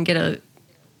 Sometimes you can get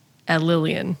a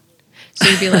Lillian. So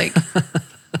you'd be like,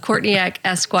 Courtney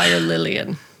Esquire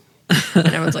Lillian. And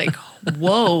everyone's like,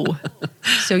 whoa.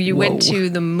 So you went to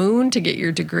the moon to get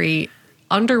your degree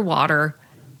underwater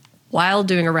while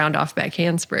doing a round off back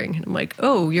handspring. And I'm like,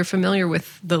 oh, you're familiar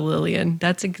with the Lillian.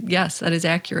 Yes, that is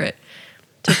accurate.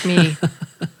 Took me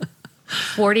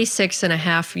 46 and a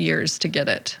half years to get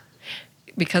it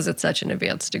because it's such an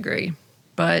advanced degree.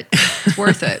 But it's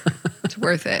worth it. It's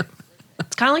worth it.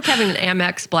 It's kind of like having an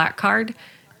Amex Black Card.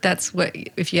 That's what,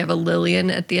 if you have a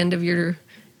Lillian at the end of your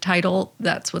title,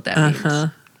 that's what that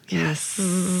means. Yes.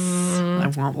 I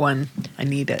want one. I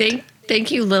need it.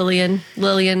 Thank you, Lillian.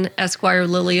 Lillian, Esquire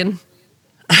Lillian.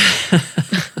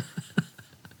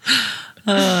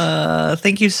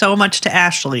 Thank you so much to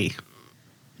Ashley.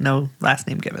 No last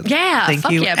name given. Yeah, thank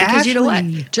you, yeah, Ashley. because you know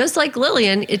what? Just like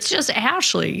Lillian, it's just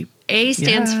Ashley. A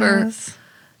stands for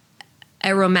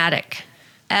aromatic.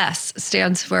 S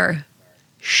stands for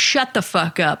shut the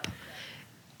fuck up.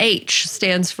 H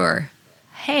stands for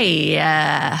hey,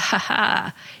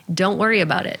 don't worry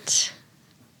about it.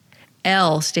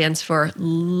 L stands for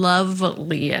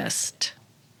loveliest.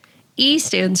 E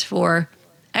stands for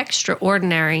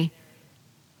extraordinary,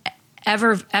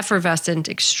 effervescent,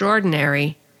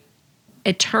 extraordinary,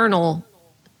 eternal,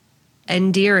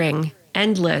 endearing,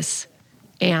 endless,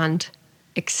 and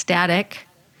ecstatic.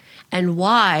 And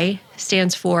Y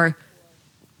stands for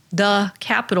the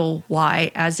capital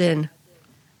Y, as in,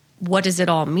 what does it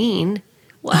all mean?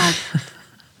 Well,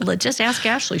 just ask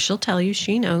Ashley. She'll tell you.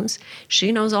 She knows.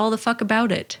 She knows all the fuck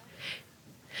about it.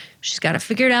 She's got it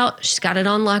figured out. She's got it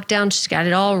on lockdown. She's got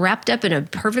it all wrapped up in a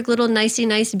perfect little nicey,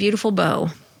 nice, beautiful bow.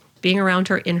 Being around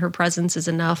her in her presence is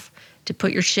enough to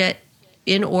put your shit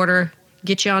in order,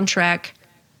 get you on track,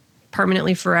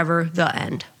 permanently forever, the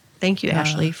end. Thank you,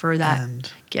 Ashley, for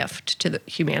that gift to the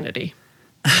humanity.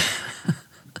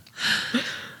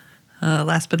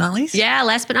 Last but not least? Yeah,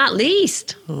 last but not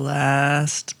least.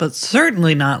 Last but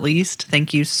certainly not least,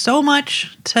 thank you so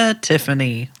much to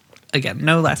Tiffany. Again,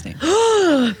 no last name.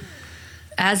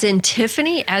 As in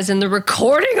Tiffany, as in the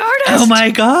recording artist. Oh my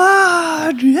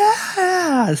God,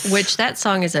 yes. Which that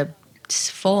song is a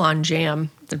full-on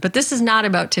jam. But this is not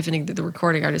about Tiffany, the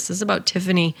recording artist. This is about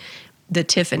Tiffany, the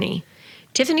Tiffany.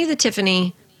 Tiffany, the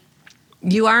Tiffany,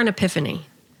 you are an epiphany.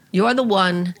 You are the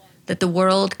one that the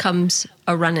world comes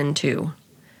a-running to.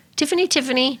 Tiffany,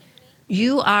 Tiffany,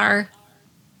 you are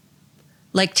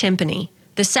like timpani.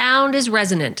 The sound is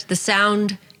resonant. The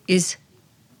sound is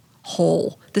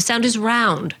whole. The sound is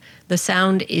round. The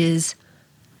sound is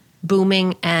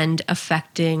booming and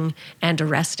affecting and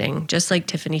arresting, just like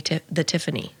Tiffany, the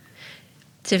Tiffany.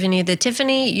 Tiffany, the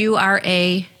Tiffany, you are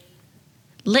a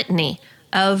litany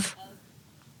of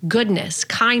goodness,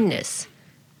 kindness,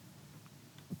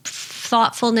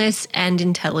 thoughtfulness, and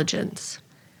intelligence.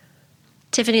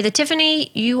 Tiffany, the Tiffany,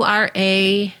 you are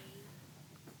a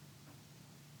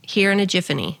here in a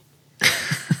jiffany.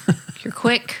 You're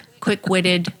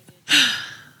quick-witted,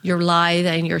 you're lithe,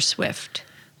 and you're swift.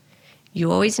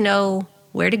 You always know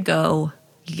where to go.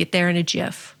 You get there in a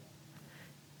jiff.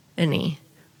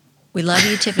 We love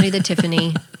you, Tiffany the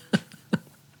Tiffany.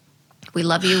 We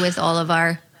love you with all of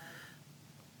our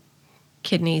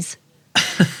kidneys.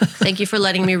 Thank you for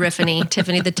letting me riffany.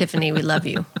 Tiffany the Tiffany, we love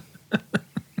you.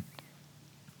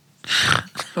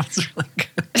 That was really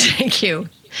good. Thank you.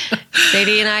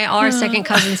 Sadie and I are second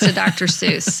cousins to Dr.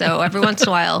 Seuss, so every once in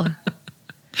a while,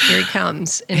 here he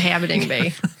comes, inhabiting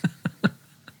me.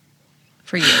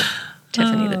 For you,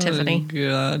 Tiffany the Tiffany.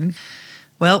 God.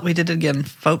 Well, we did it again,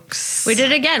 folks. We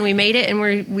did it again. We made it,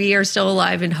 and we are still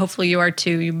alive, and hopefully you are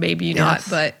too. Maybe not,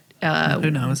 but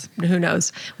who knows? Who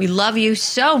knows? We love you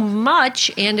so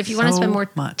much, and if you want to spend more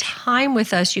time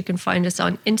with us, you can find us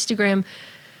on Instagram,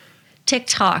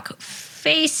 TikTok,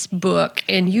 Facebook,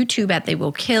 and YouTube at They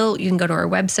Will Kill. You can go to our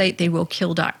website,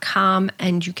 theywillkill.com,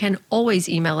 and you can always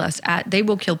email us at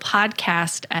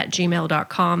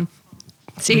theywillkillpodcast@gmail.com.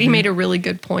 Sadie made a really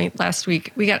good point last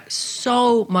week. We got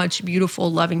so much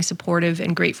beautiful, loving, supportive,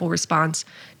 and grateful response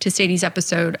to Sadie's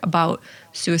episode about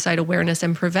suicide awareness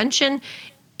and prevention.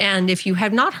 And if you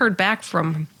have not heard back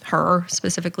from her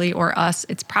specifically or us,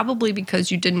 it's probably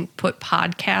because you didn't put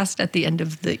podcast at the end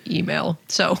of the email.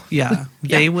 So yeah.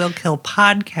 They will kill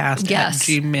podcast at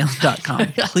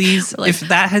gmail.com. Please, if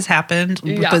that has happened,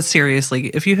 but seriously,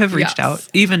 if you have reached out,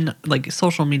 even like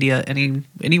social media,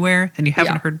 anywhere, and you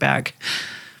haven't heard back,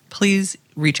 please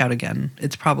reach out again.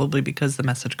 It's probably because the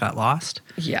message got lost.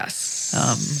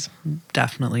 Yes.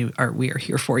 Definitely we are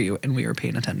here for you and we are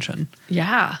paying attention.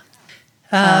 Yeah.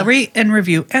 Rate and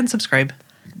review and subscribe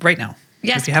right now.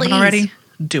 Yes, if you haven't already,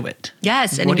 do it.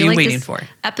 Yes, and what if are you like waiting this for?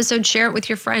 Episode, share it with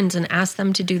your friends and ask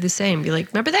them to do the same. Be like,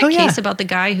 remember that case about the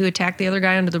guy who attacked the other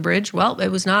guy under the bridge? Well, it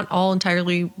was not all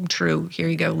entirely true. Here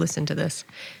you go. Listen to this.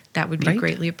 That would be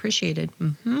greatly appreciated.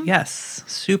 Mm-hmm. Yes,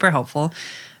 super helpful.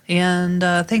 And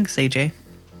thanks, AJ,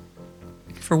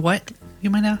 for what, you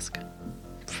might ask?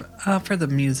 For the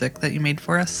music that you made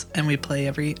for us and we play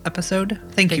every episode.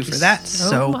 Thank you for that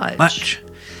so much.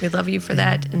 We love you for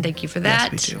that and thank you for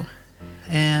that. Yes, we do.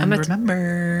 And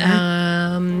remember,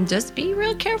 just be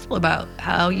real careful about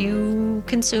how you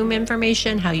consume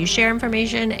information, how you share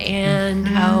information, and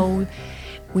how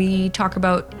we talk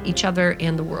about each other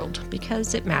and the world,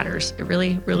 because it matters. It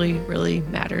really, really, really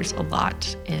matters a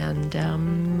lot.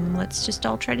 And let's just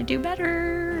all try to do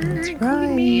better. That's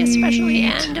including me, especially,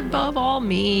 and above all,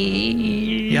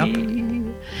 me. Yep.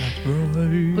 That's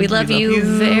right. We love you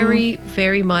very,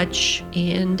 very much,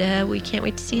 and we can't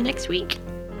wait to see you next week.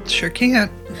 Sure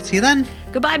can't. See you then.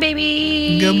 Goodbye,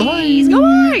 baby. Goodbye.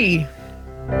 Goodbye.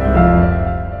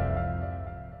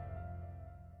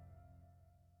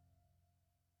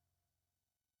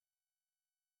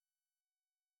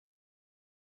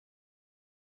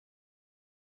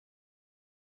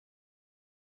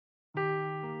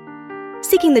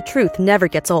 Seeking the truth never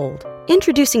gets old.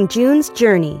 Introducing June's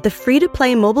Journey, the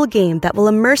free-to-play mobile game that will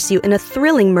immerse you in a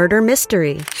thrilling murder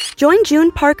mystery. Join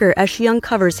June Parker as she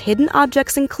uncovers hidden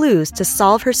objects and clues to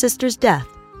solve her sister's death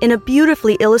in a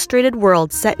beautifully illustrated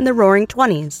world set in the Roaring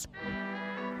 '20s.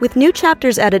 With new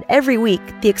chapters added every week,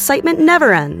 the excitement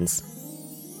never ends.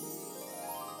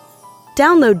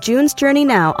 Download June's Journey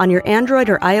now on your Android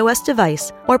or iOS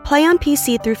device, or play on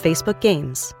PC through Facebook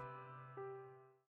Games.